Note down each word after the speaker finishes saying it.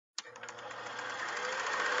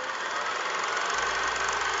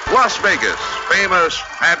Las Vegas, famous,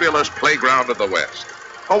 fabulous playground of the West.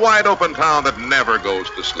 A wide-open town that never goes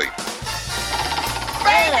to sleep.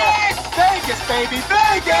 Vegas! Vegas, baby,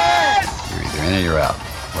 Vegas! You're either in or you're out.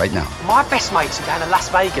 Right now. My best mates are going to Las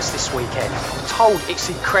Vegas this weekend. I'm told it's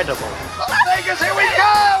incredible. Vegas, here we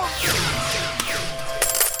go!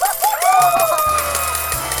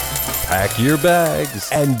 Pack your bags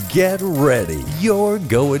and get ready. You're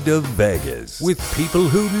going to Vegas with people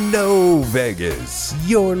who know Vegas.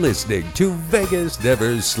 You're listening to Vegas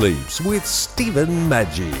Never Sleeps with Stephen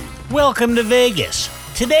Maggi. Welcome to Vegas.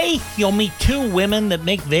 Today, you'll meet two women that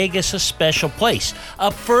make Vegas a special place.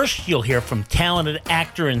 Up first, you'll hear from talented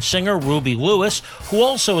actor and singer Ruby Lewis, who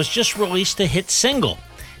also has just released a hit single.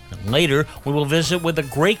 And later, we will visit with a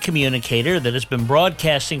great communicator that has been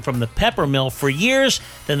broadcasting from the Pepper Mill for years.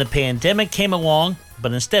 Then the pandemic came along,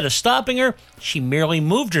 but instead of stopping her, she merely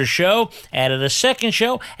moved her show, added a second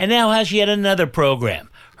show, and now has yet another program.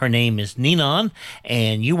 Her name is Ninon,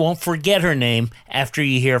 and you won't forget her name after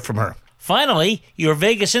you hear from her. Finally, your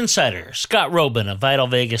Vegas insider, Scott Robin of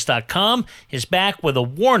VitalVegas.com, is back with a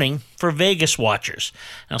warning for Vegas watchers.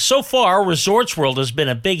 Now, so far, Resorts World has been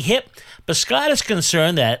a big hit, but Scott is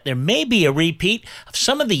concerned that there may be a repeat of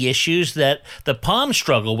some of the issues that the Palm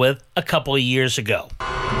struggled with a couple of years ago.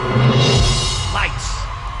 Lights,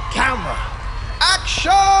 camera,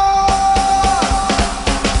 action!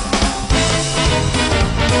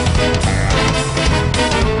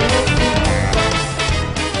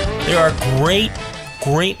 There are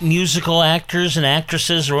great musical actors and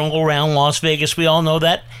actresses all around Las Vegas. We all know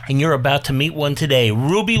that, and you're about to meet one today.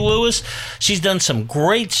 Ruby Lewis, she's done some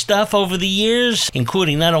great stuff over the years,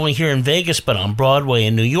 including not only here in Vegas, but on Broadway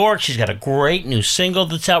in New York. She's got a great new single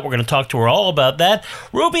that's out. We're going to talk to her all about that.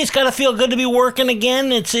 Ruby, it's got to feel good to be working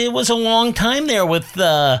again. It was a long time there with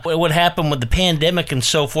what happened with the pandemic and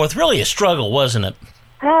so forth. Really a struggle, wasn't it?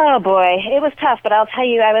 Oh, boy. It was tough, but I'll tell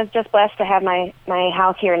you, I was just blessed to have my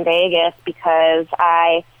house here in Vegas because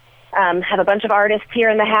I have a bunch of artists here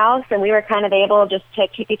in the house, and we were kind of able just to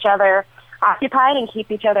keep each other occupied and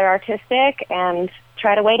keep each other artistic and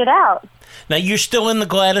try to wait it out. Now, you're still in the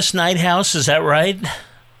Gladys Knight house, is that right?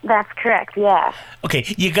 That's correct, yeah. Okay,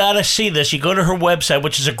 you got to see this. You go to her website,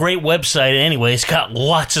 which is a great website anyway. It's got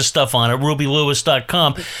lots of stuff on it,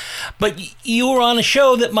 rubylewis.com. But you were on a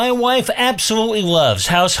show that my wife absolutely loves,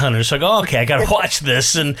 House Hunters. So I go, okay, I got to watch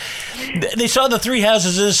this. And they saw the three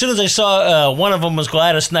houses, and as soon as I saw one of them was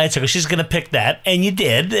Gladys Knight, so I go, she's going to pick that. And you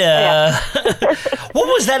did. Yeah. What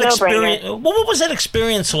was that experience? No-brainer. What was that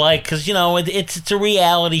experience like? Because, you know, it's a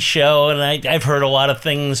reality show, and I've heard a lot of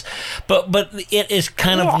things. But it is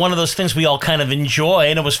kind of one of those things we all kind of enjoy,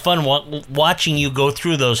 and it was fun watching you go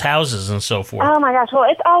through those houses and so forth. Oh, my gosh. Well,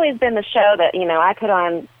 it's always been the show that, you know, I put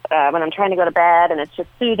on when I'm trying to go to bed, and it's just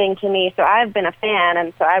soothing to me. So I've been a fan,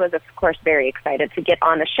 and so I was, of course, very excited to get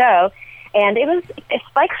on the show. And it's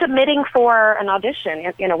like submitting for an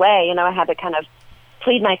audition in a way. You know, I had to kind of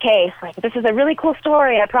plead my case. Like, this is a really cool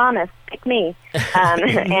story, I promise. Pick me.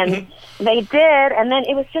 And they did, and then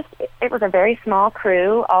it was a very small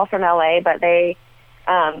crew, all from L.A., but they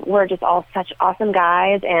were just all such awesome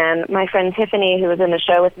guys. And my friend Tiffany, who was in the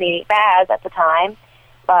show with me, Baz at the time,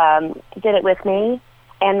 did it with me.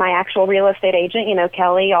 And my actual real estate agent, you know,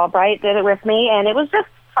 Kelly Albright, did it with me. And it was just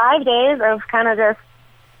 5 days of kind of just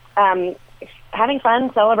having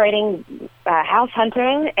fun, celebrating house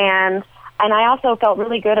hunting. And I also felt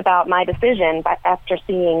really good about my decision after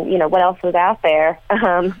seeing, you know, what else was out there.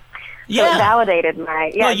 So it validated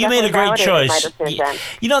my... Yeah, well, you made a great choice.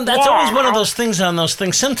 You know, that's always one of those things on those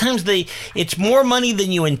things. Sometimes it's more money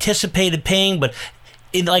than you anticipated paying, but...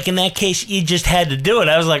 in that case, you just had to do it.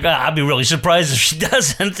 I was like, I'd be really surprised if she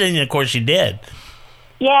doesn't. And, of course, she did.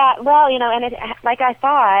 Yeah, well, you know, and like I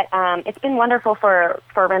thought, it's been wonderful for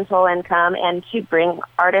rental income and to bring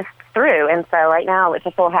artists through. And so right now it's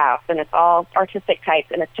a full house, and it's all artistic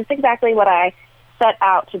types, and it's just exactly what I set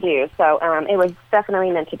out to do. So it was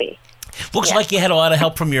definitely meant to be. Looks like you had a lot of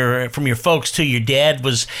help from your folks too. Your dad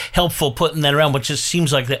was helpful putting that around, which just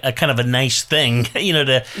seems like a kind of a nice thing, you know.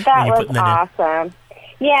 That was awesome.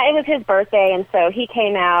 Yeah, it was his birthday, and so he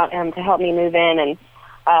came out to help me move in, and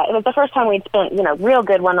it was the first time we'd spent, you know, real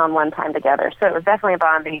good one-on-one time together. So it was definitely a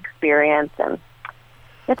bonding experience, and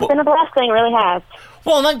it's been a blessing. It really has.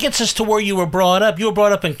 Well, and that gets us to where you were brought up. You were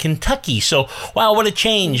brought up in Kentucky. So, wow, what a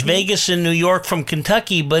change. Mm-hmm. Vegas and New York from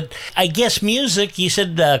Kentucky. But I guess music, you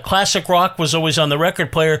said classic rock was always on the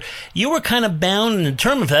record player. You were kind of bound and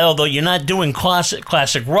determined for that, although you're not doing classic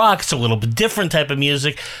rock. It's a little bit different type of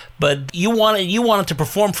music. But you wanted to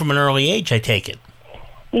perform from an early age, I take it.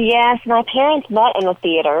 Yes, my parents met in the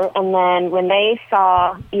theater, and then when they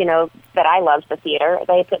saw, you know, that I loved the theater.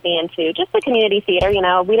 They put me into just the community theater. You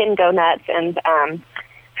know, we didn't go nuts and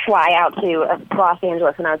fly out to Los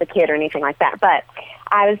Angeles when I was a kid or anything like that. But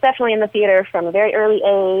I was definitely in the theater from a very early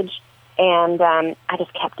age, and I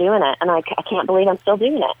just kept doing it, and I can't believe I'm still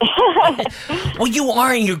doing it. Well, you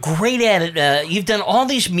are, and you're great at it. You've done all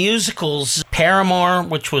these musicals, Paramore,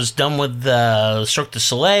 which was done with Cirque du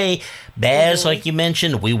Soleil, Baz, like you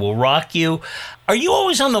mentioned, We Will Rock You. Are you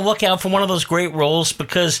always on the lookout for one of those great roles?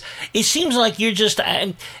 Because it seems like you're just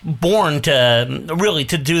born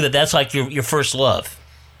to do that. That's like your first love.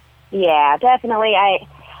 Yeah, definitely.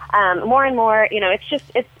 More and more, you know,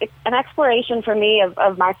 it's an exploration for me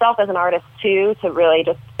of myself as an artist too. To really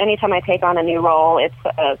just anytime I take on a new role,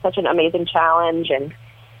 it's such an amazing challenge, and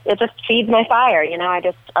it just feeds my fire. You know, I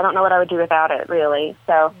don't know what I would do without it, really.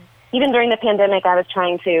 So even during the pandemic, I was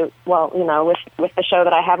trying to, well, you know, with the show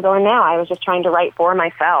that I have going now, I was just trying to write for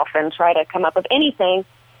myself and try to come up with anything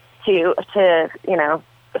to you know,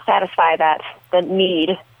 satisfy the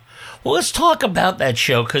need. Well, let's talk about that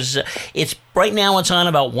show, because it's right now it's on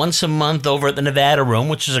about once a month over at the Nevada Room,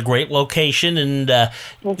 which is a great location. And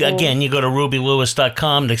again, you go to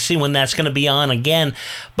rubylewis.com to see when that's going to be on again.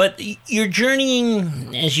 But you're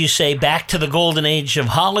journeying, as you say, back to the golden age of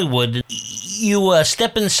Hollywood. You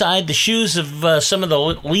step inside the shoes of some of the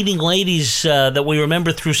leading ladies that we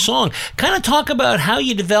remember through song. Kind of talk about how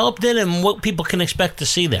you developed it and what people can expect to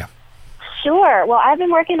see there. Sure. Well, I've been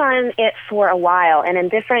working on it for a while, and in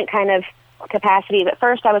different kind of capacities. At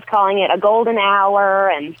first, I was calling it a golden hour,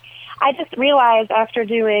 and I just realized after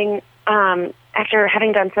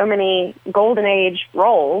having done so many golden age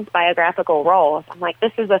roles, biographical roles, I'm like,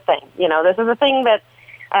 this is a thing. You know, this is a thing that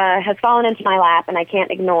has fallen into my lap, and I can't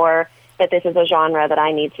ignore that this is a genre that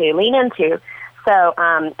I need to lean into. So,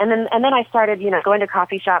 and then I started, you know, going to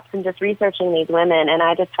coffee shops and just researching these women, and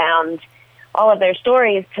I just found all of their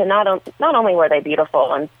stories to not only were they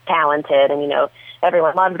beautiful and talented and, you know,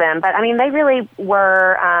 everyone loved them, but, I mean, they really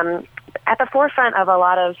were at the forefront of a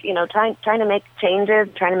lot of, you know, trying to make changes,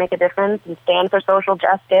 trying to make a difference and stand for social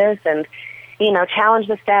justice and, you know, challenge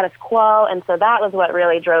the status quo. And so that was what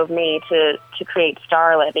really drove me to create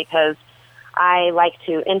Starlet, because I like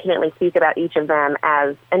to intimately speak about each of them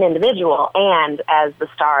as an individual and as the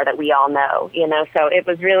star that we all know, you know. So it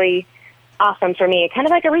was really awesome for me, kind of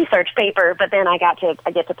like a research paper, but then I get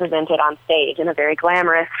to present it on stage in a very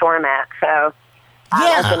glamorous format. So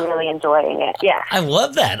I've been really enjoying it. Yeah, I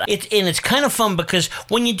love that. It's kind of fun because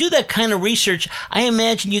when you do that kind of research, I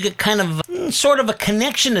imagine you get kind of sort of a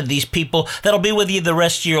connection to these people that'll be with you the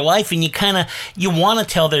rest of your life, and you want to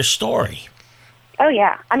tell their story. Oh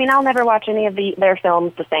yeah, I mean, I'll never watch any of their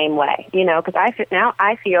films the same way, you know, because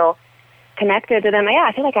I feel connected to them. Yeah,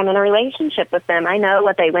 I feel like I'm in a relationship with them. I know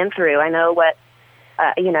what they went through. I know what,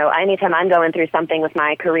 you know, anytime I'm going through something with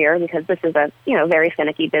my career, because this is a, you know, very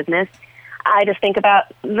finicky business, I just think about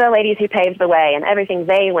the ladies who paved the way and everything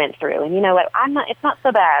they went through. And you know what? It's not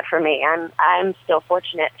so bad for me. I'm still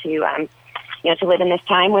fortunate to, you know, to live in this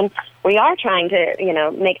time when we are trying to, you know,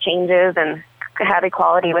 make changes and have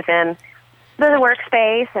equality within the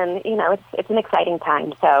workspace. And, you know, it's an exciting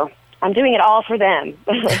time. So I'm doing it all for them.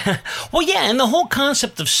 Well, yeah, and the whole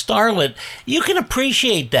concept of Starlet, you can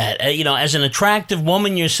appreciate that. You know, as an attractive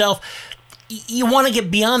woman yourself, you want to get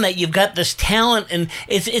beyond that. You've got this talent, and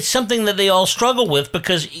it's something that they all struggle with,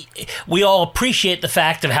 because we all appreciate the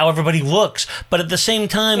fact of how everybody looks, but at the same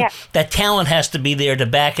time, that talent has to be there to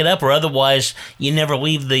back it up, or otherwise you never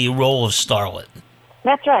leave the role of Starlet.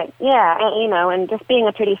 That's right. Yeah, and, you know, and just being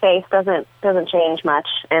a pretty face doesn't change much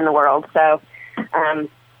in the world. So,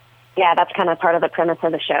 yeah, that's kind of part of the premise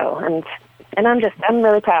of the show, and I'm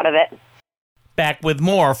really proud of it. Back with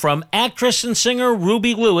more from actress and singer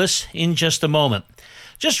Ruby Lewis in just a moment.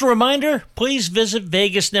 Just a reminder, please visit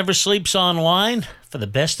Vegas Never Sleeps online. For the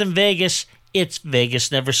best in Vegas, it's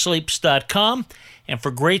VegasNeverSleeps.com. And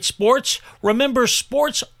for great sports, remember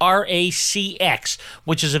Sports RACX,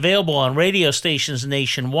 which is available on radio stations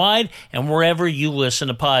nationwide and wherever you listen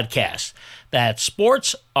to podcasts. That's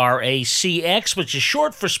Sports RACX, which is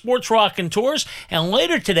short for Sports Rockin' Tours. And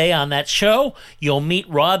later today on that show, you'll meet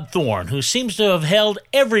Rod Thorne, who seems to have held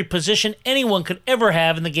every position anyone could ever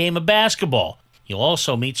have in the game of basketball. You'll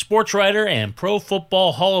also meet sports writer and Pro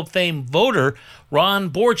Football Hall of Fame voter Ron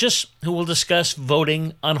Borges, who will discuss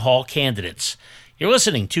voting on Hall candidates. You're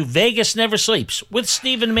listening to Vegas Never Sleeps with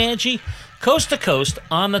Stephen Manji, coast to coast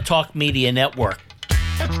on the Talk Media Network.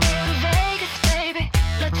 Let's go to Vegas, baby.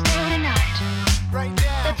 Let's go tonight. Right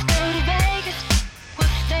now. Let's go to Vegas. We'll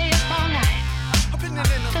stay up all night.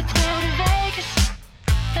 Let's go to Vegas.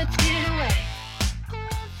 Let's get away.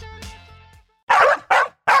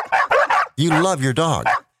 You love your dog.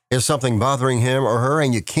 Is something bothering him or her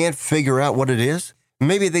and you can't figure out what it is?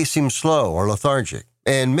 Maybe they seem slow or lethargic,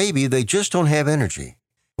 and maybe they just don't have energy.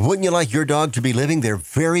 Wouldn't you like your dog to be living their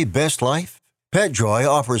very best life? PetJoy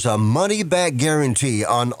offers a money-back guarantee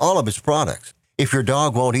on all of its products. If your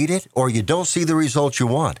dog won't eat it or you don't see the results you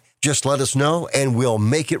want, just let us know and we'll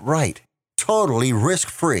make it right. Totally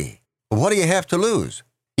risk-free. What do you have to lose?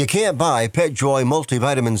 You can't buy PetJoy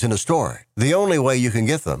multivitamins in a store. The only way you can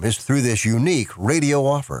get them is through this unique radio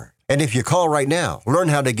offer. And if you call right now, learn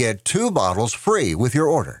how to get 2 bottles free with your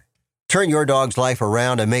order. Turn your dog's life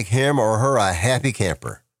around and make him or her a happy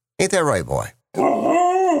camper. Ain't that right, boy?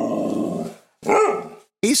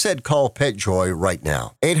 He said call PetJoy right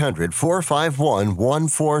now.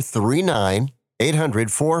 800-451-1439.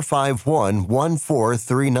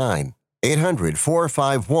 800-451-1439.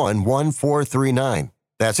 800-451-1439.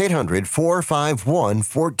 That's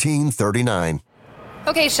 800-451-1439.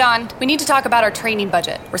 Okay, Sean, we need to talk about our training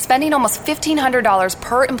budget. We're spending almost $1,500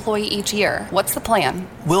 per employee each year. What's the plan?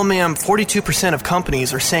 Well, ma'am, 42% of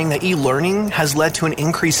companies are saying that e-learning has led to an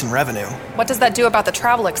increase in revenue. What does that do about the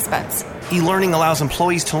travel expense? E-learning allows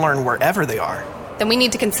employees to learn wherever they are. Then we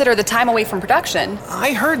need to consider the time away from production.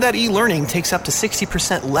 I heard that e-learning takes up to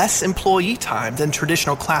 60% less employee time than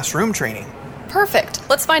traditional classroom training. Perfect.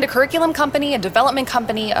 Let's find a curriculum company, a development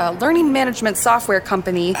company, a learning management software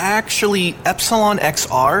company. Actually, Epsilon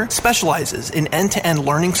XR specializes in end-to-end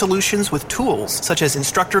learning solutions with tools such as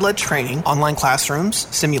instructor-led training, online classrooms,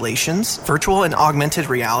 simulations, virtual and augmented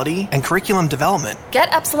reality, and curriculum development.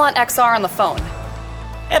 Get Epsilon XR on the phone.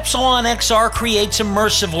 Epsilon XR creates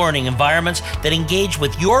immersive learning environments that engage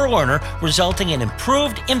with your learner, resulting in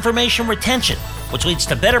improved information retention, which leads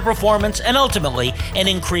to better performance and ultimately an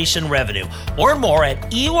increase in revenue. Learn more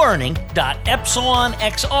at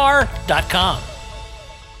elearning.epsilonxr.com.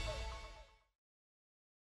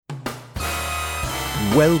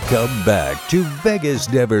 Welcome back to Vegas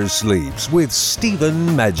Never Sleeps with Stephen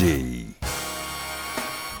Maggi.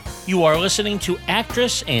 You are listening to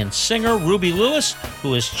actress and singer Ruby Lewis,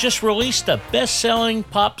 who has just released a best-selling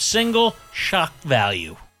pop single, Shock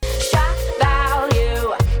Value. Shock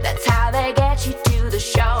value, that's how they get you to the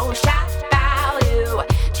show. Shock value,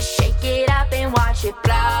 just shake it up and watch it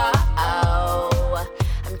blow.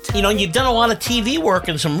 You know, you've done a lot of TV work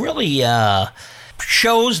and some really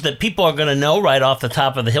shows that people are going to know right off the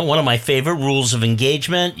top of the hill. One of my favorite, Rules of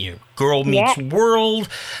Engagement, your Girl Meets World,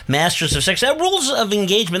 Masters of Sex. That Rules of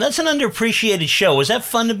Engagement, that's an underappreciated show. Was that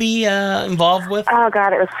fun to be involved with? Oh,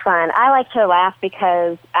 God, it was fun. I like to laugh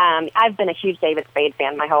because I've been a huge David Spade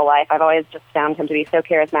fan my whole life. I've always just found him to be so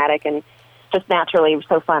charismatic and just naturally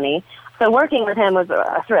so funny. So working with him was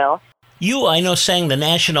a thrill. You, I know, sang the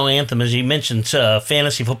national anthem, as you mentioned,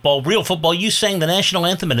 fantasy football, real football. You sang the national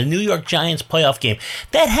anthem in a New York Giants playoff game.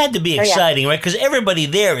 That had to be exciting, right? Because everybody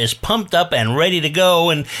there is pumped up and ready to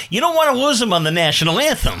go, and you don't want to lose them on the national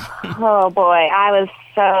anthem. Oh, boy. I was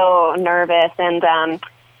so nervous, and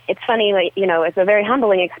it's funny, like, you know, it's a very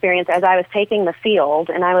humbling experience. As I was taking the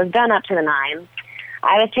field, and I was done up to the nines,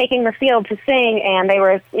 I was taking the field to sing, and they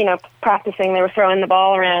were, you know, practicing. They were throwing the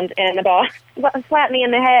ball around, and the ball slapped me in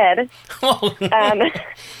the head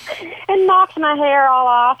and knocked my hair all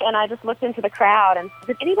off. And I just looked into the crowd and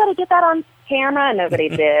did anybody get that on camera? And nobody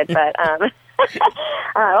did, but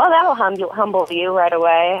well, that'll humble you right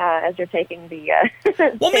away as you're taking the.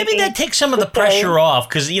 Well, maybe that takes some of the pressure off,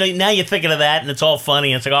 because you know now you're thinking of that and it's all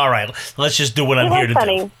funny. And it's like, all right, let's just do what I'm here to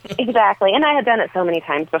do. Exactly, and I had done it so many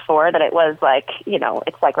times before that it was like, you know,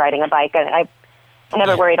 it's like riding a bike. I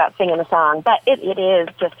never worry about singing the song, but it is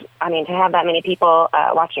just, I mean, to have that many people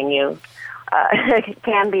watching you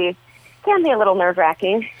can be a little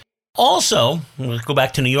nerve-wracking. Also, let's go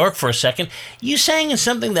back to New York for a second. You sang in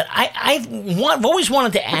something that I've always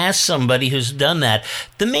wanted to ask somebody who's done that.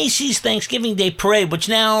 The Macy's Thanksgiving Day Parade, which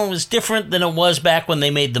now is different than it was back when they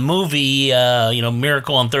made the movie,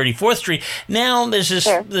 Miracle on 34th Street. Now there's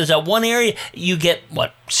that one area you get,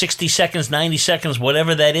 60 seconds, 90 seconds,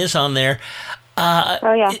 whatever that is on there.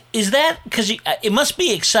 Is that because it must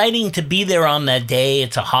be exciting to be there on that day?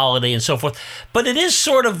 It's a holiday and so forth, but it is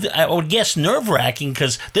sort of, I would guess, nerve-wracking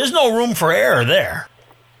because there's no room for error there.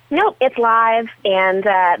 Nope, it's live, and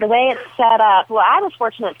the way it's set up, well, I was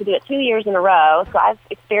fortunate to do it 2 years in a row, so I've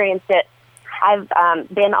experienced it. I've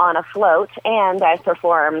been on a float, and I've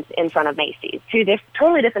performed in front of Macy's.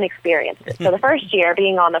 Totally different experiences. So the first year,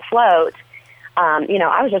 being on the float,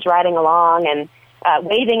 I was just riding along and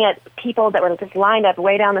waving at people that were just lined up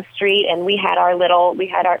way down the street, and we had our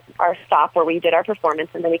stop where we did our performance,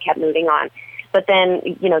 and then we kept moving on. But then,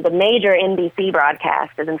 the major NBC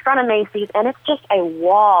broadcast is in front of Macy's, and it's just a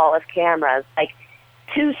wall of cameras, like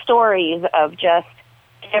 2 stories of just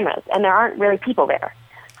cameras, and there aren't really people there.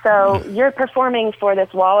 So you're performing for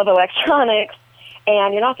this wall of electronics,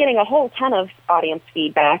 and you're not getting a whole ton of audience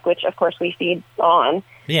feedback, which, of course, we feed on.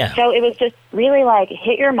 Yeah. So it was just really like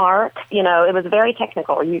hit your mark. You know, it was very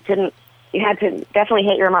technical. You had to definitely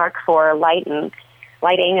hit your mark for lighting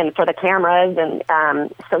and for the cameras. And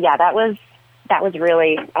so, yeah, that was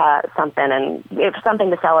really something. And it was something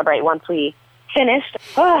to celebrate once we finished.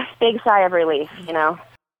 Oh, big sigh of relief, you know.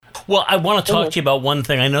 Well, I want to talk to you about one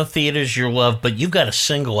thing. I know theater's your love, but you've got a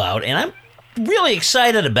single out, and I'm really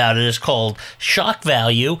excited about it. It's called Shock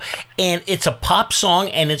Value, and it's a pop song,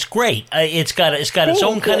 and it's great. It's got its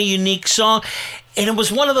own kind of unique song, and it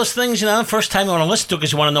was one of those things, you know, the first time you want to listen to it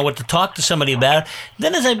because you want to know what to talk to somebody about.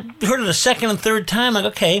 Then as I heard it a second and third time, like,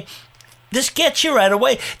 okay, this gets you right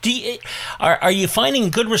away. Are you finding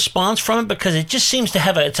good response from it? Because it just seems to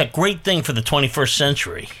have it's a great thing for the 21st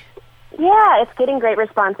century. Yeah, it's getting great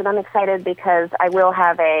response, and I'm excited because I will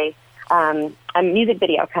have a music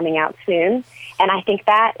video coming out soon, and I think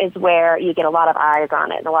that is where you get a lot of eyes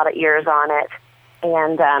on it and a lot of ears on it.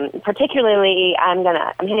 And particularly, I'm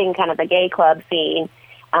hitting kind of the gay club scene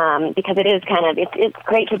because it is kind of it's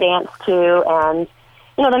great to dance to, and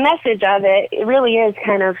you know the message of it really is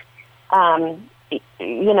kind of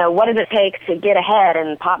you know, what does it take to get ahead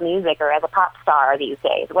in pop music or as a pop star these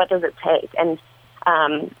days? What does it take? And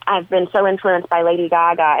I've been so influenced by Lady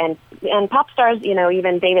Gaga and pop stars, you know,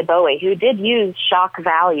 even David Bowie, who did use shock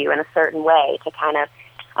value in a certain way to kind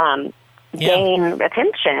of gain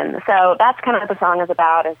attention. So that's kind of what the song is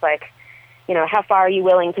about, is like, you know, how far are you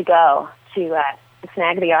willing to go to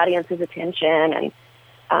snag the audience's attention? And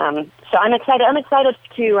so I'm excited. I'm excited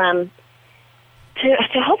to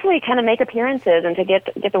hopefully kind of make appearances and to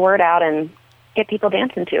get the word out and get people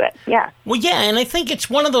dancing to it. Yeah. Well, yeah, and I think it's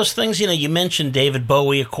one of those things, you know, you mentioned David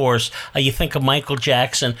Bowie, of course. You think of Michael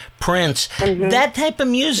Jackson, Prince. Mm-hmm. That type of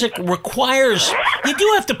music requires, you do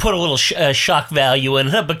have to put a little shock value in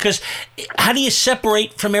it, because how do you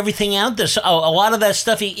separate from everything out there? So a lot of that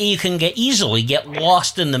stuff you can easily get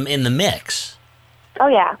lost in the mix. Oh,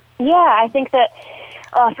 yeah. Yeah, I think that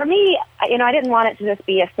for me, you know, I didn't want it to just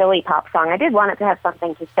be a silly pop song. I did want it to have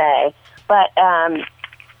something to say, but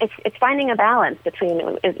it's finding a balance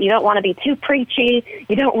between, you don't want to be too preachy,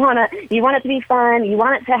 you want it to be fun, you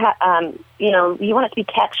want it to you want it to be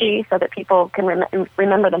catchy so that people can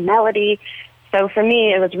remember the melody. So for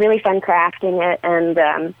me, it was really fun crafting it,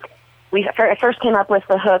 and we first came up with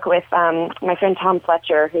the hook with my friend Tom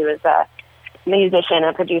Fletcher, who is a musician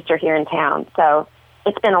and producer here in town. So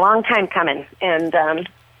it's been a long time coming, and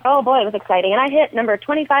oh boy, it was exciting. And I hit number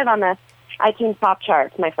 25 on the iTunes pop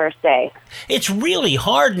charts my first day. It's really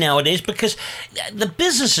hard nowadays because the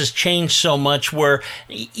business has changed so much where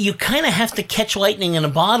you kind of have to catch lightning in a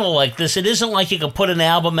bottle like this. It isn't like you can put an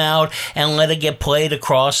album out and let it get played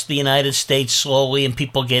across the United States slowly and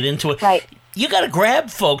people get into it. Right. You got to grab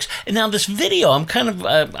folks. And now this video,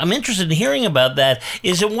 I'm interested in hearing about that.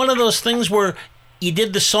 Is it one of those things where you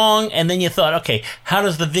did the song and then you thought, okay, how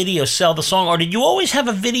does the video sell the song? Or did you always have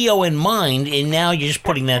a video in mind and now you're just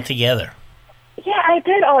putting that together? Yeah, I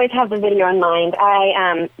did always have the video in mind.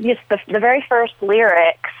 I used the very first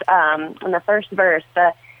lyrics in the first verse,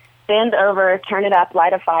 the bend over, turn it up,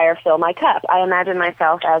 light a fire, fill my cup. I imagined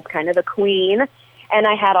myself as kind of the queen, and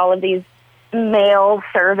I had all of these male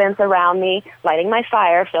servants around me, lighting my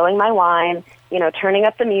fire, filling my wine, you know, turning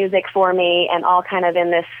up the music for me, and all kind of in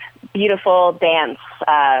this beautiful dance.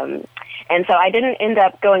 And so I didn't end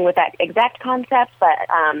up going with that exact concept, but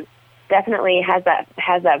definitely has that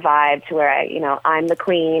vibe to where I'm the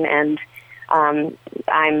queen and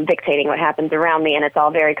I'm dictating what happens around me, and it's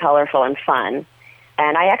all very colorful and fun.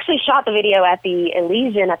 And I actually shot the video at the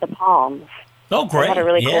Elysian at the Palms. Oh, great! I had a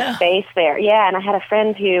really cool space there. Yeah, and I had a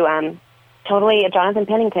friend who Jonathan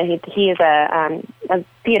Pennington. He is a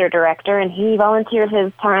theater director, and he volunteered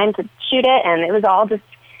his time to shoot it, and it was all just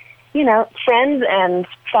friends and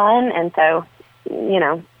fun, and so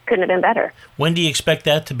couldn't have been better. When do you expect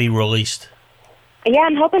that to be released? Yeah,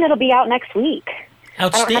 I'm hoping it'll be out next week.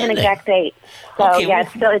 Outstanding. I don't have an exact date. So okay,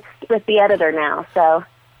 it's with the editor now. So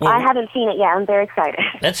I haven't seen it yet. I'm very excited.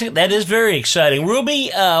 That is very exciting.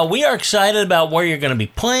 Ruby, we are excited about where you're going to be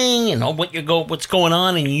playing and what's going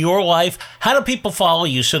on in your life. How do people follow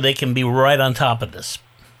you so they can be right on top of this?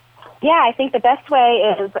 Yeah, I think the best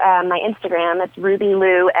way is my Instagram. It's Ruby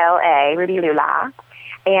Lou LA, Ruby Lula.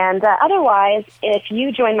 And otherwise, if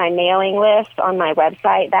you join my mailing list on my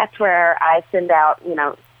website, that's where I send out,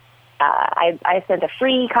 I send a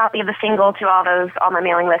free copy of the single to all my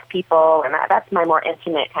mailing list people, and that's my more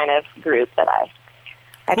intimate kind of group that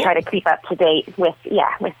I try to keep up to date with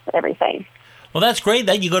everything. Well, that's great.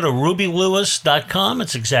 That you go to RubyLewis.com.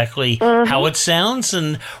 It's exactly how it sounds.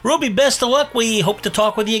 And Ruby, best of luck. We hope to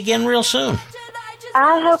talk with you again real soon.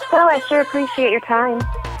 I hope so. I sure appreciate your time.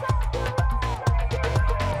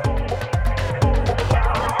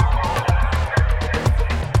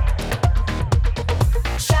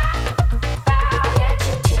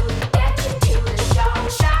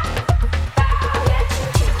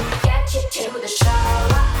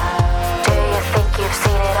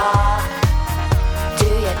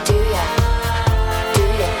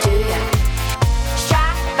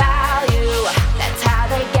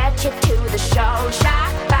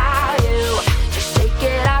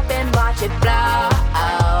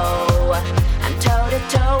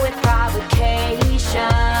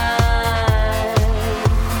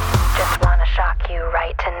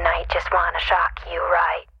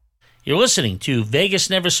 You're listening to Vegas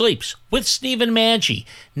Never Sleeps with Stephen Maggi,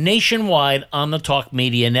 nationwide on the Talk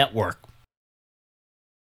Media Network.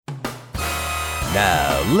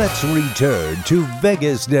 Now, let's return to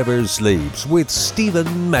Vegas Never Sleeps with Stephen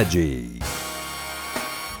Maggi.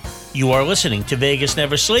 You are listening to Vegas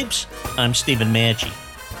Never Sleeps. I'm Stephen Maggi.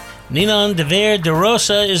 Ninon DeVere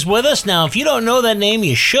DeRosa is with us. Now, if you don't know that name,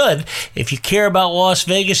 you should. If you care about Las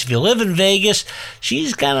Vegas, if you live in Vegas,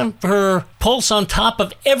 she's got her pulse on top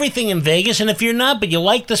of everything in Vegas. And if you're not, but you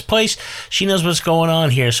like this place, she knows what's going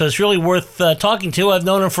on here. So it's really worth talking to. I've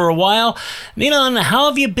known her for a while. Ninon, how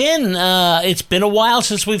have you been? It's been a while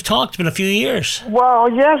since we've talked. It's been a few years. Well,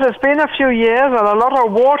 yes, it's been a few years, and a lot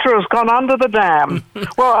of water has gone under the dam.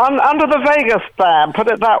 Well, under the Vegas dam, put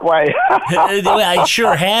it that way. It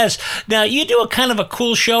sure has. Now, you do a kind of a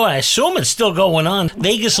cool show. I assume it's still going on.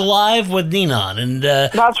 Vegas Live with Ninon. And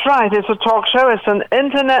that's right. It's a talk show. It's an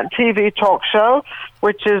internet TV talk show,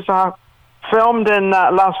 which is filmed in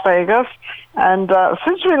Las Vegas. And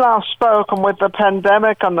since we last spoke, and with the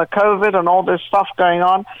pandemic and the COVID and all this stuff going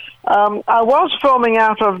on, I was filming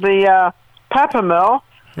out of the Pepper Mill.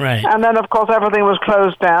 Right. And then, of course, everything was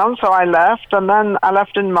closed down, so I left. And then I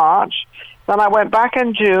left in March. Then I went back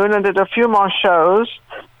in June and did a few more shows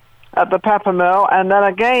at the Pepper Mill, and then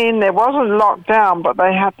again, it wasn't locked down, but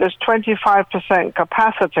they had this 25%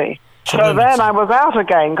 capacity. So then I was out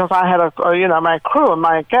again because I had my crew and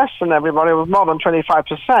my guests and everybody was more than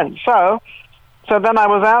 25%. So then I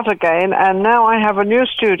was out again, and now I have a new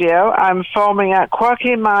studio. I'm filming at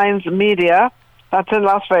Quirky Minds Media. That's in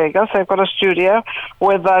Las Vegas. They've got a studio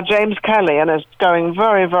with James Kelly, and it's going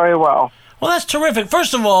very, very well. Well, that's terrific.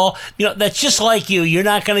 First of all, that's just like you. You're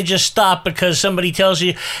not going to just stop because somebody tells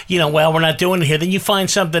you, well, we're not doing it here. Then you find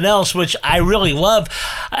something else, which I really love.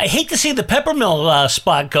 I hate to see the Peppermill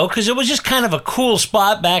spot go because it was just kind of a cool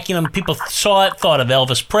spot back. People saw it, thought of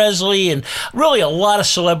Elvis Presley, and really a lot of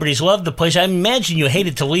celebrities loved the place. I imagine you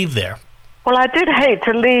hated to leave there. Well, I did hate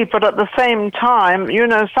to leave, but at the same time,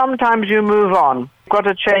 sometimes you move on. Got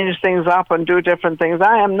to change things up and do different things.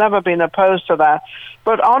 I have never been opposed to that.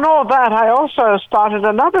 But on all that, I also started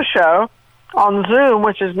another show on Zoom,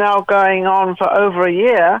 which is now going on for over a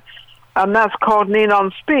year, and that's called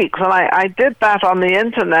Ninon Speaks. And I did that on the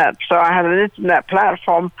Internet, so I had an Internet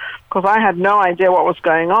platform because I had no idea what was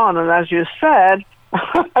going on. And as you said,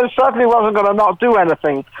 I certainly wasn't going to not do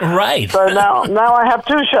anything. Right. So now I have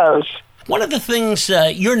two shows. One of the things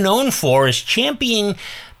you're known for is championing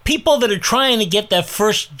people that are trying to get that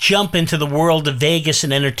first jump into the world of Vegas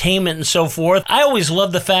and entertainment and so forth. I always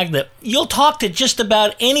love the fact that you'll talk to just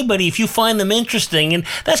about anybody if you find them interesting. And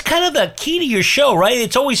that's kind of the key to your show, right?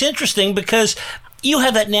 It's always interesting because you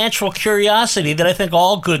have that natural curiosity that I think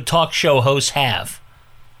all good talk show hosts have.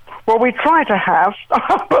 Well, we try to have,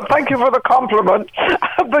 but thank you for the compliment.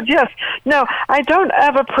 But yes, no, I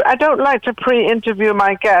don't like to pre-interview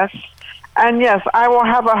my guests. And yes, I will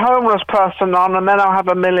have a homeless person on, and then I'll have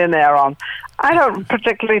a millionaire on. I don't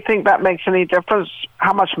particularly think that makes any difference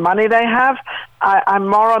how much money they have. I'm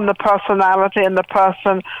more on the personality and the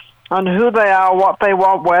person and who they are, what they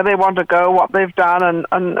want, where they want to go, what they've done,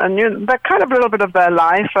 and they're kind of a little bit of their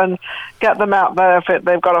life, and get them out there if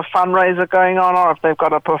they've got a fundraiser going on or if they've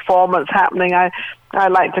got a performance happening. I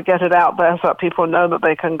like to get it out there so that people know that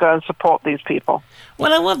they can go and support these people.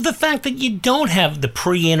 Well, I love the fact that you don't have the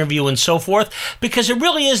pre-interview and so forth, because it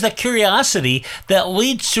really is that curiosity that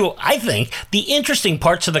leads to, I think, the interesting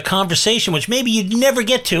parts of the conversation, which maybe you'd never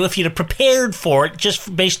get to if you'd have prepared for it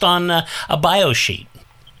just based on a bio sheet.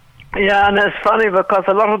 Yeah, and it's funny because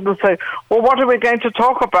a lot of them say, well, what are we going to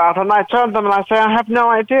talk about? And I turn to them and I say, I have no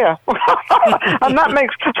idea. And that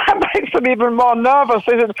makes them even more nervous.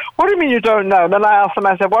 They said, what do you mean you don't know? Then I ask them,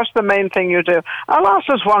 I said, what's the main thing you do? I'll ask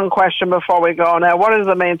just one question before we go on air. What is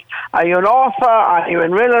the main, are you an author? Are you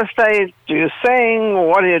in real estate? Do you sing?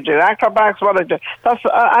 What do you do? Acrobatics? What do you do?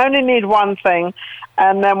 I only need one thing,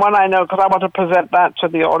 and then when I know, because I want to present that to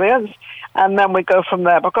the audience, and then we go from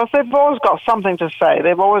there, because they've always got something to say.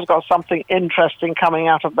 They've always got something interesting coming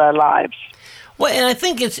out of their lives. Well, and I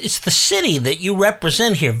think it's the city that you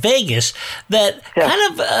represent here, Vegas, that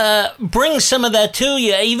kind of brings some of that to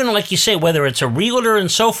you, even like you say, whether it's a realtor and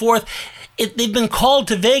so forth. They've been called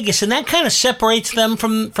to Vegas, and that kind of separates them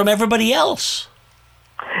from everybody else.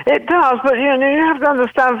 It does, but you have to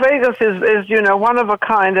understand Vegas is one of a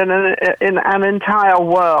kind in an entire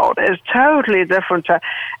world. It's totally different to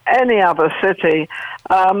any other city.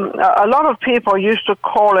 A lot of people used to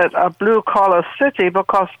call it a blue-collar city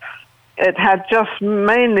because it had just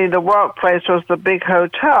mainly the workplace was the big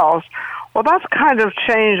hotels. Well, that's kind of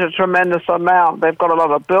changed a tremendous amount. They've got a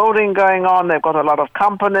lot of building going on. They've got a lot of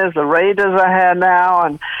companies. The Raiders are here now,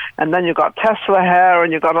 and then you've got Tesla here,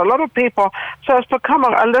 and you've got a lot of people. So it's become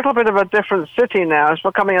a little bit of a different city now. It's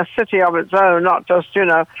becoming a city of its own, not just,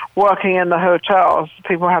 working in the hotels.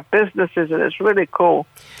 People have businesses, and it's really cool.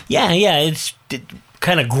 Yeah, it's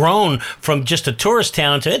kind of grown from just a tourist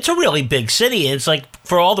town to it's a really big city. It's like,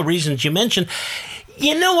 for all the reasons you mentioned.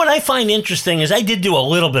 You know what I find interesting is I did do a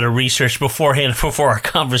little bit of research beforehand before our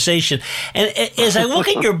conversation, and as I look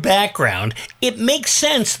at your background, it makes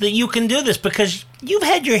sense that you can do this because you've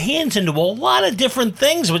had your hands into a lot of different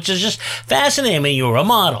things, which is just fascinating. I mean, you were a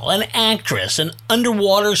model, an actress, an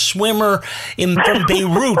underwater swimmer from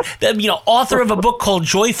Beirut, author of a book called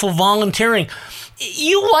Joyful Volunteering.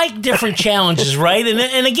 You like different challenges, right?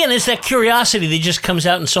 And again, it's that curiosity that just comes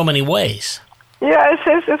out in so many ways. Yeah,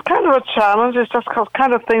 it's kind of a challenge. It's just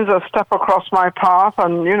kind of things that step across my path,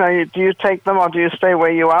 and do you take them or do you stay where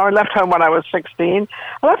you are? I left home when I was 16.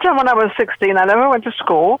 I never went to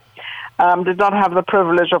school. Did not have the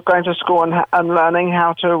privilege of going to school and learning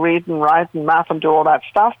how to read and write and math and do all that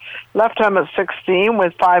stuff. Left home at 16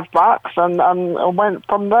 with $5 and went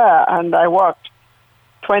from there. And I worked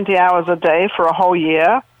 20 hours a day for a whole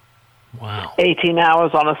year. Wow. 18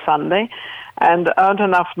 hours on a Sunday. And earned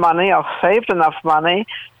enough money, or saved enough money,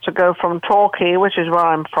 to go from Torquay, which is where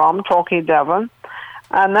I'm from, Torquay, Devon.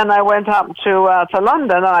 And then I went up to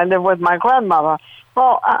London, and I lived with my grandmother.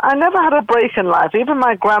 Well, I never had a break in life. Even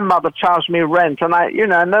my grandmother charged me rent. And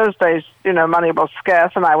in those days, money was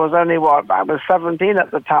scarce, and I was only, I was 17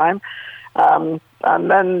 at the time. And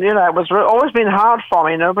then, it was always been hard for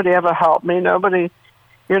me. Nobody ever helped me. Nobody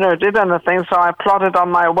did anything, so I plodded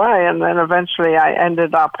on my way, and then eventually I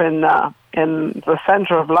ended up in the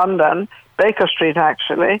center of London, Baker Street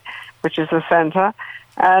actually, which is the center,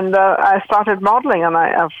 and I started modeling, and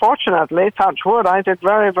I fortunately, touch wood, I did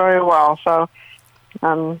very, very well, so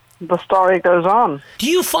the story goes on. Do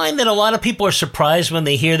you find that a lot of people are surprised when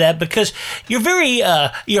they hear that? Because you're very,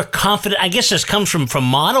 you're confident. I guess this comes from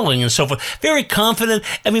modeling and so forth. Very confident.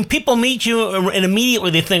 I mean, people meet you and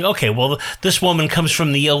immediately they think, okay, well, this woman comes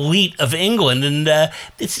from the elite of England. And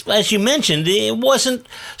it's, as you mentioned, it wasn't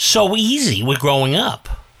so easy with growing up.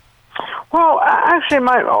 Well, actually,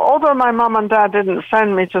 although my mom and dad didn't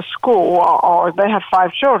send me to school, or they had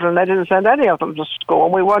 5 children, they didn't send any of them to school,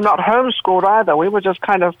 and we were not homeschooled either. We were just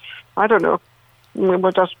kind of,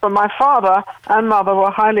 but my father and mother were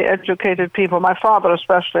highly educated people. My father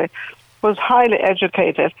especially was highly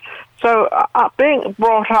educated. So being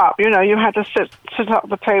brought up, you had to sit up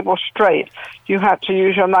the table straight. You had to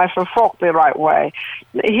use your knife and fork the right way.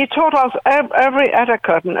 He taught us every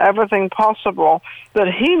etiquette and everything possible that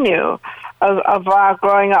he knew of our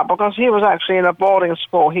growing up, because he was actually in a boarding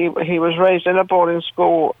school. He was raised in a boarding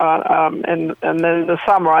school, and in the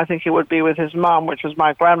summer I think he would be with his mom, which was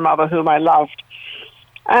my grandmother, whom I loved.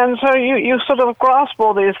 And so you sort of grasp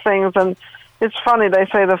all these things, and it's funny, they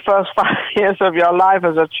say the first 5 years of your life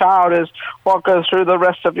as a child is what goes through the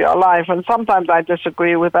rest of your life. And sometimes I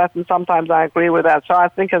disagree with that, and sometimes I agree with that. So I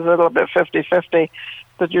think it's a little bit 50-50,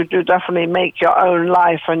 that you do definitely make your own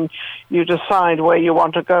life and you decide where you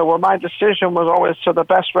want to go. Well, my decision was always to the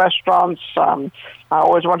best restaurants. I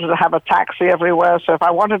always wanted to have a taxi everywhere. So if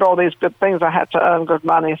I wanted all these good things, I had to earn good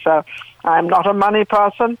money. So I'm not a money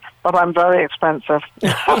person, but I'm very expensive.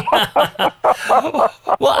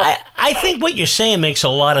 Well, I think what you're saying makes a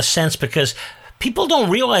lot of sense, because people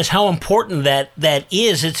don't realize how important that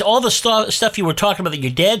is. It's all the stuff you were talking about that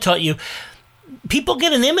your dad taught you. People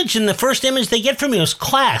get an image, and the first image they get from you is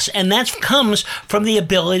class, and that comes from the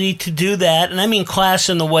ability to do that. And I mean class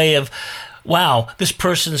in the way of, wow, this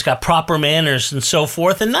person's got proper manners and so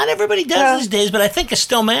forth. And not everybody does these days, but I think it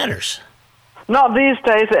still matters. Not these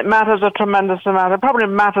days. It matters a tremendous amount. It probably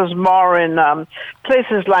matters more in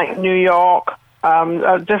places like New York,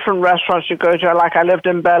 different restaurants you go to. Like I lived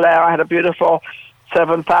in Bel Air. I had a beautiful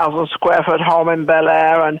 7,000 square foot home in Bel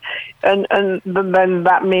Air, and then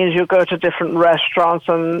that means you go to different restaurants,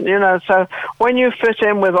 and so when you fit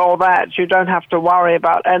in with all that, you don't have to worry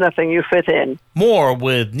about anything. You fit in. More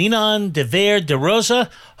with Ninon de Vere de Rosa,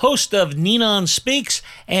 host of Ninon Speaks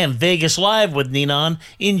and Vegas Live with Ninon,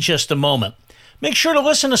 in just a moment. Make sure to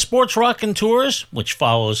listen to Sports Rockin' Tours, which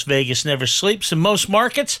follows Vegas Never Sleeps in most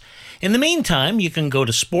markets. In the meantime, you can go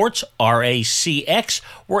to Sports, RACX,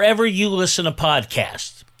 wherever you listen to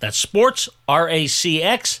podcasts. That's Sports,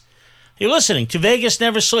 RACX. You're listening to Vegas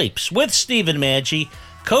Never Sleeps with Stephen Maggi,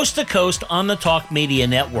 coast to coast on the Talk Media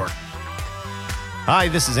Network. Hi,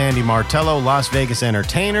 this is Andy Martello, Las Vegas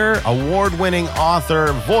entertainer, award-winning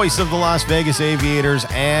author, voice of the Las Vegas Aviators,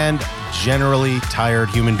 and generally tired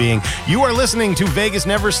human being. You are listening to Vegas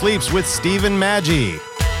Never Sleeps with Stephen Maggi.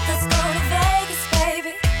 Let's go to Vegas,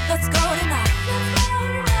 baby. Let's go tonight.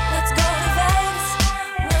 Let's go to Vegas.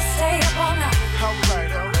 We'll stay up all night.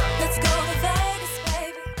 Let's go to Vegas,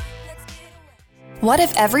 baby. Let's get away. What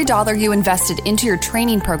if every dollar you invested into your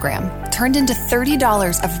training program turned into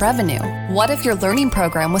 $30 of revenue? What if your learning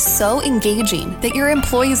program was so engaging that your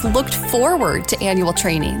employees looked forward to annual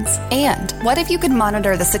trainings? And what if you could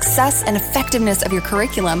monitor the success and effectiveness of your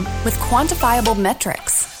curriculum with quantifiable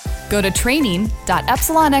metrics? Go to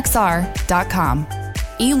training.epsilonxr.com.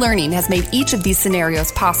 E-learning has made each of these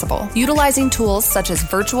scenarios possible. Utilizing tools such as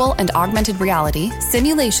virtual and augmented reality,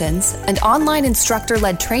 simulations, and online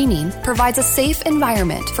instructor-led training provides a safe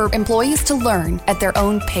environment for employees to learn at their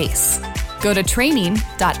own pace. Go to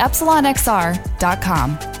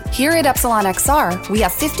training.epsilonxr.com. Here at Epsilon XR, we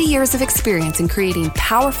have 50 years of experience in creating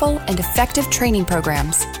powerful and effective training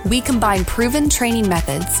programs. We combine proven training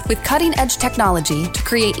methods with cutting-edge technology to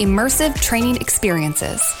create immersive training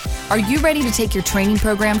experiences. Are you ready to take your training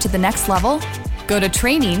program to the next level? Go to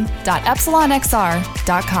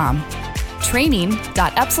training.epsilonxr.com.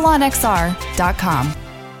 training.epsilonxr.com.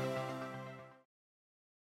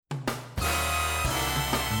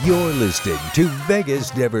 You're listening to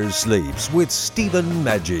Vegas Never Sleeps with Stephen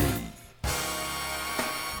Maggi.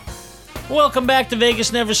 Welcome back to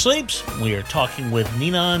Vegas Never Sleeps. We are talking with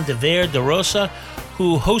Ninon de Vere de Rosa,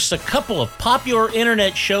 who hosts a couple of popular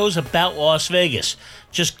internet shows about Las Vegas.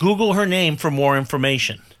 Just Google her name for more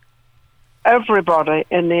information. Everybody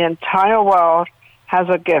in the entire world has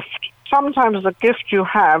a gift. Sometimes the gift you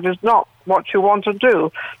have is not what you want to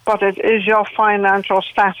do, but it is your financial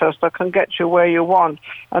status that can get you where you want.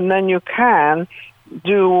 And then you can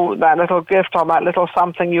do that little gift or that little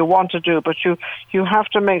something you want to do, but you have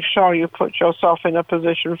to make sure you put yourself in a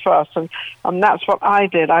position first. And that's what I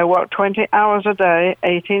did. I worked 20 hours a day,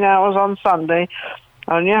 18 hours on Sunday,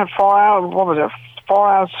 and you had 4 hours, 4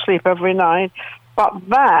 hours sleep every night. But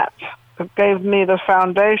that gave me the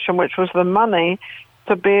foundation, which was the money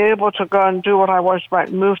to be able to go and do what I was,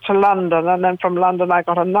 right, move to London. And then from London, I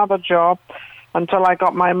got another job until I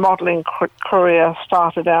got my modeling career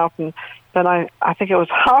started out. And then I think it was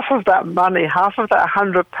half of that money, half of that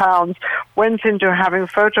 £100 went into having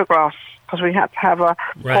photographs, because we had to have a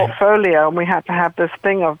portfolio, and we had to have this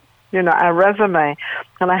thing of, a resume,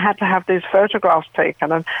 and I had to have these photographs taken.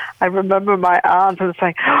 And I remember my aunt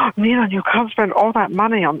saying, "Oh, Nina, you can't spend all that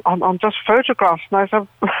money on just photographs." And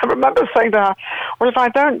I remember saying to her, "Well, if I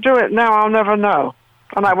don't do it now, I'll never know,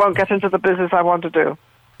 and I won't get into the business I want to do."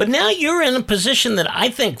 But now you're in a position that I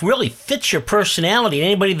think really fits your personality.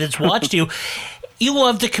 Anybody that's watched you, you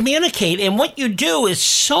love to communicate, and what you do is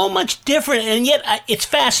so much different, and yet it's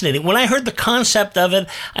fascinating. When I heard the concept of it,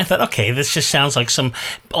 I thought, okay, this just sounds like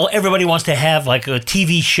everybody wants to have like a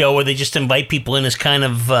TV show where they just invite people in as kind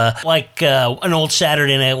of like an old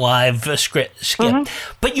Saturday Night Live skit. Mm-hmm.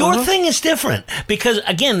 But your thing is different because,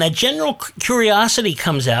 again, that general curiosity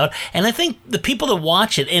comes out, and I think the people that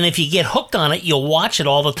watch it, and if you get hooked on it, you'll watch it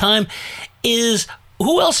all the time, is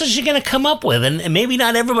who else is you going to come up with? And maybe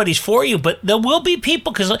not everybody's for you, but there will be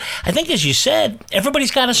people, because I think, as you said, everybody's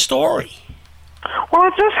got a story. Well, I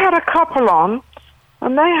just had a couple on,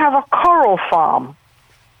 and they have a coral farm,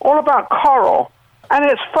 all about coral. And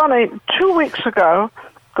it's funny, 2 weeks ago,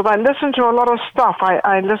 because I listened to a lot of stuff, I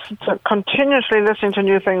continuously listening to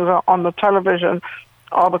new things on the television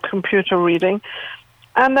or the computer reading,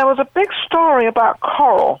 and there was a big story about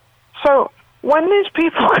coral. So when these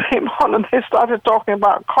people came on and they started talking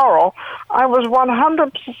about coral, I was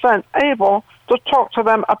 100% able to talk to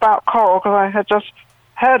them about coral, because I had just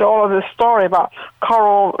heard all of this story about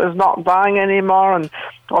coral is not dying anymore, and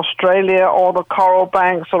Australia, all the coral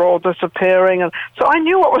banks are all disappearing. And so I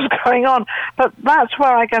knew what was going on. But that's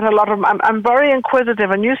where I get a lot of... I'm very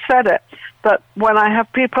inquisitive, and you said it, that when I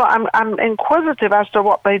have people, I'm inquisitive as to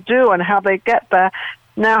what they do and how they get there.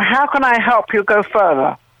 Now, how can I help you go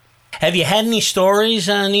further? Have you had any stories,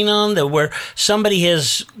 Ninon, that where somebody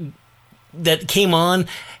that came on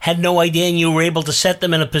had no idea and you were able to set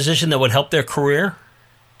them in a position that would help their career?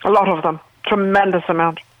 A lot of them. Tremendous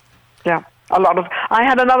amount. Yeah, a lot of. I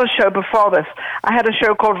had another show before this. I had a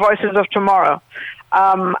show called Voices of Tomorrow.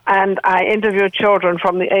 And I interviewed children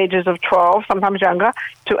from the ages of 12, sometimes younger,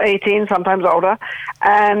 to 18, sometimes older.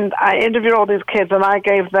 And I interviewed all these kids, and I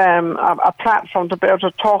gave them a platform to be able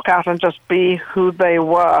to talk out and just be who they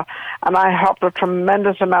were. And I helped a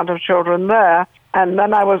tremendous amount of children there. And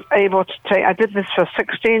then I was able to I did this for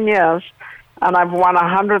 16 years, and I've won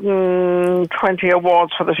 120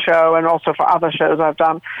 awards for the show and also for other shows I've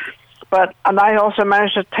done. And I also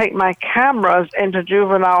managed to take my cameras into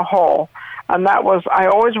juvenile hall. And that was, I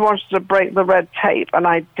always wanted to break the red tape, and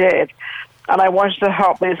I did. And I wanted to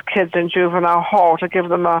help these kids in juvenile hall to give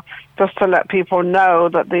them just to let people know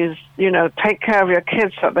that take care of your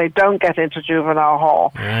kids so that they don't get into juvenile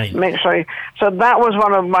hall. Right. Make sure. So that was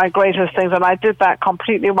one of my greatest things, and I did that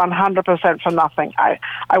completely 100% for nothing.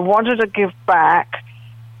 I wanted to give back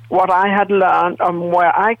what I had learned and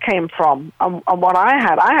where I came from and what I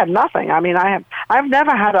had nothing. I mean, I've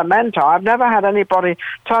never had a mentor. I've never had anybody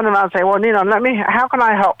turn around and say, well, Nina, how can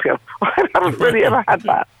I help you? I haven't really ever had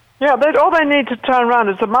that. Yeah, all they need to turn around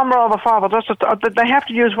is the mum or the father. They have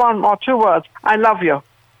to use one or two words. I love you.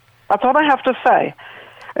 That's all they have to say.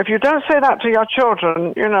 If you don't say that to your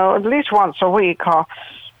children, at least once a week or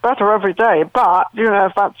better every day, but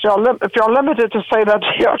if you're limited to say that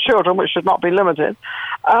to your children, which should not be limited,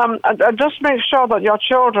 and just make sure that your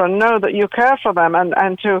children know that you care for them,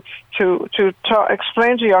 and to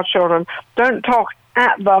explain to your children, don't talk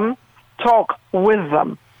at them, talk with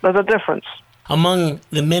them. There's a difference. Among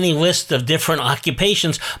the many lists of different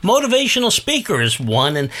occupations, motivational speaker is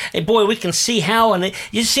one, and boy, we can see how, and it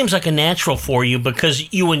just seems like a natural for you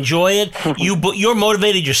because you enjoy it. You're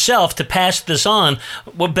motivated yourself to pass this on.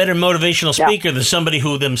 What better motivational speaker than somebody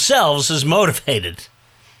who themselves is motivated?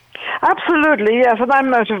 Absolutely, yes, and I'm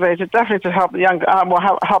motivated definitely to help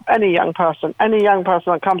help any young person. Any young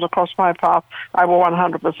person that comes across my path, I will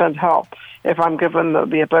 100% help if I'm given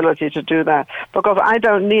the ability to do that. Because I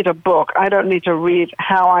don't need a book. I don't need to read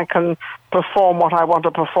how I can perform what I want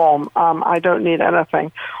to perform. I don't need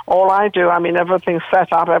anything. All I do, everything's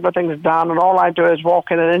set up, everything's done, and all I do is walk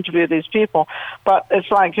in and interview these people. But it's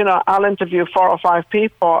like, I'll interview 4 or 5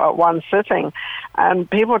 people at one sitting, and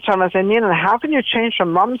people tell me, say, Nina, how can you change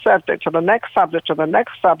from one subject to the next subject to the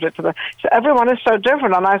next subject? So everyone is so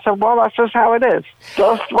different. And I said, well, that's just how it is.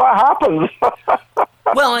 Just what happens.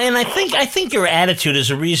 Well, and I think your attitude is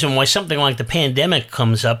a reason why something like the pandemic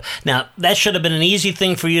comes up. Now, that should have been an easy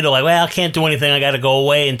thing for you to I can't do anything. I got to go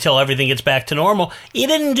away until everything gets back to normal. You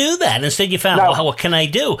didn't do that. Instead, you found, well, what can I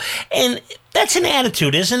do? And that's an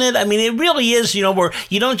attitude, isn't it? I mean, it really is, where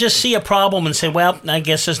you don't just see a problem and say, well, I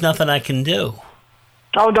guess there's nothing I can do.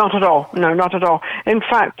 Oh, not at all. No, not at all. In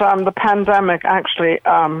fact, the pandemic actually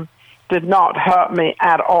did not hurt me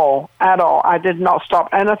at all, at all. I did not stop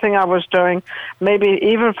anything I was doing. Maybe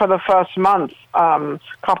even for the first month,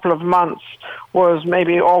 couple of months, was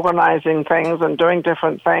maybe organizing things and doing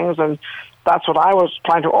different things, and that's what I was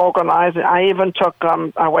trying to organize. I even took,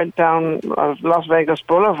 I went down Las Vegas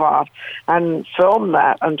Boulevard and filmed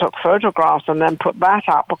that and took photographs and then put that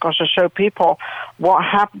up because to show people what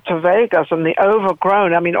happened to Vegas and the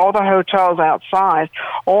overgrown. All the hotels outside,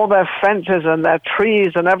 all their fences and their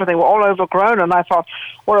trees and everything were all overgrown. And I thought,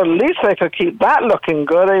 well, at least they could keep that looking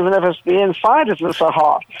good, even if the inside isn't so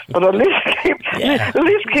hot. But at least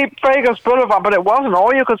keep Vegas Boulevard. But it wasn't.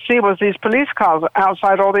 All you could see was these police cars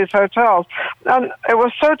outside all these hotels. And it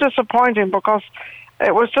was so disappointing because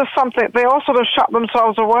it was just something, they all sort of shut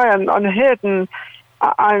themselves away and hid, and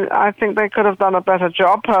I think they could have done a better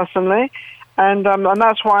job personally. And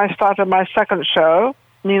that's why I started my second show,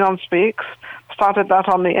 Ninon Speaks, started that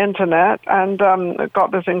on the internet, and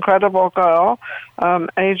got this incredible girl,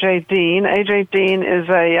 AJ Dean. AJ Dean is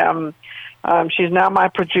she's now my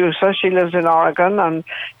producer. She lives in Oregon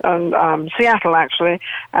and Seattle, actually,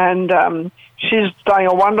 and she's doing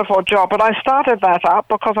a wonderful job. But I started that up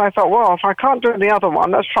because I thought, well, if I can't do the other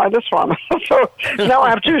one, let's try this one. So now I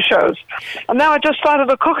have 2 shows. And now I just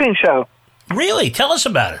started a cooking show. Really? Tell us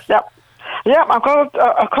about it. Yep. Yeah, I've got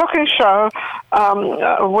a cooking show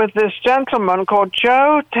with this gentleman called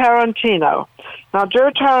Joe Tarantino. Now,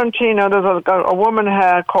 Joe Tarantino, there's a woman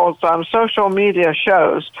here called Social Media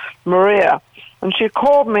Shows, Maria, And she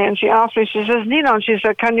called me and she asked me, she says, Nina, and she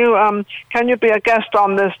said, can you be a guest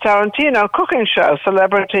on this Tarantino cooking show,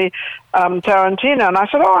 Celebrity Tarantino? And I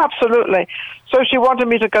said, oh, absolutely. So she wanted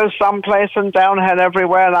me to go someplace and downhead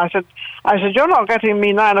everywhere. And I said, you're not getting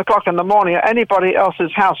me 9 o'clock in the morning at anybody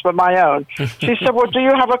else's house but my own. She said, well, do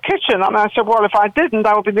you have a kitchen? And I said, well, if I didn't,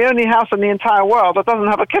 I would be the only house in the entire world that doesn't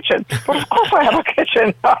have a kitchen. But of course I have a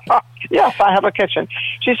kitchen. Yes, I have a kitchen.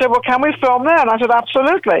 She said, well, can we film there? And I said,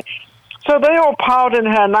 absolutely. So they all piled in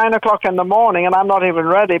here 9 o'clock in the morning, and I'm not even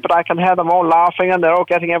ready, but I can hear them all laughing, and they're all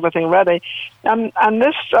getting everything ready. And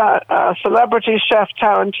this celebrity chef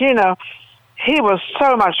Tarantino, he was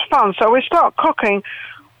so much fun. So we start cooking.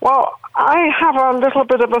 Well, I have a little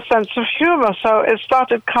bit of a sense of humor, so it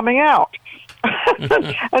started coming out.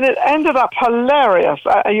 And it ended up hilarious.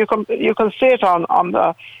 You can see it on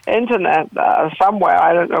the internet somewhere.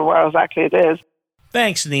 I don't know where exactly it is.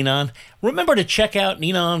 Thanks, Ninon. Remember to check out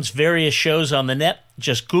Ninon's various shows on the net.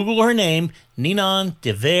 Just Google her name, Ninon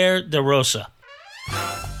de Ver de Rosa.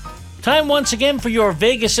 Time once again for your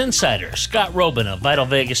Vegas Insider, Scott Robin of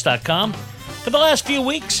VitalVegas.com. For the last few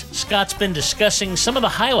weeks, Scott's been discussing some of the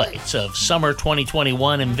highlights of summer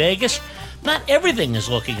 2021 in Vegas. Not everything is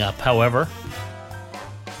looking up, however.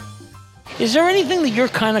 Is there anything that you're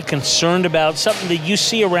kind of concerned about, something that you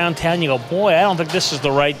see around town, you go, boy, I don't think this is the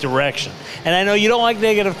right direction? And I know you don't like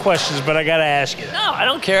negative questions, but I got to ask you. No, I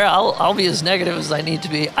don't care. I'll be as negative as I need to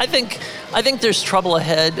be. I think there's trouble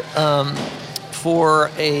ahead for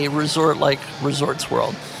a resort like Resorts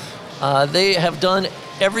World. They have done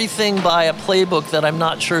everything by a playbook that I'm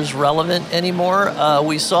not sure is relevant anymore.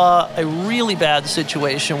 We saw a really bad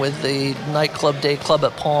situation with the nightclub day club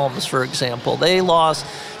at Palms, for example. They lost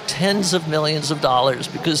tens of millions of dollars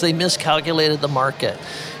because they miscalculated the market.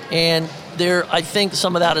 And I think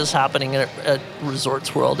some of that is happening at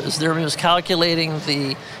Resorts World, is they're miscalculating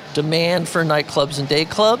the demand for nightclubs and day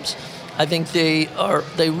clubs. I think they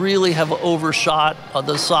really have overshot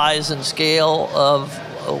the size and scale of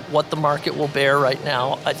what the market will bear right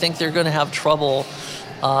now. I think they're going to have trouble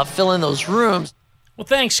filling those rooms. Well,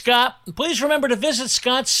 thanks, Scott. Please remember to visit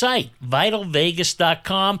Scott's site,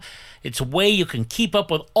 VitalVegas.com. It's a way you can keep up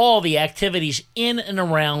with all the activities in and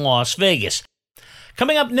around Las Vegas.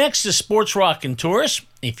 Coming up next is Sports Rockin' Tours.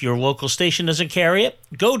 If your local station doesn't carry it,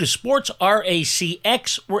 go to Sports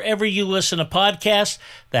RACX wherever you listen to podcasts.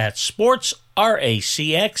 That's Sports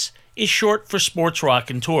RACX is short for Sports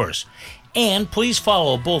Rockin' Tours. And please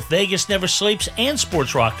follow both Vegas Never Sleeps and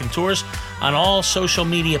Sports Rockin' Tours on all social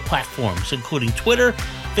media platforms, including Twitter,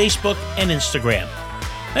 Facebook, and Instagram.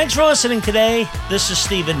 Thanks for listening today. This is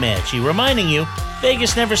Stephen Maggi reminding you,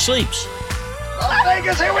 Vegas never sleeps. Las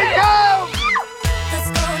Vegas, here we go!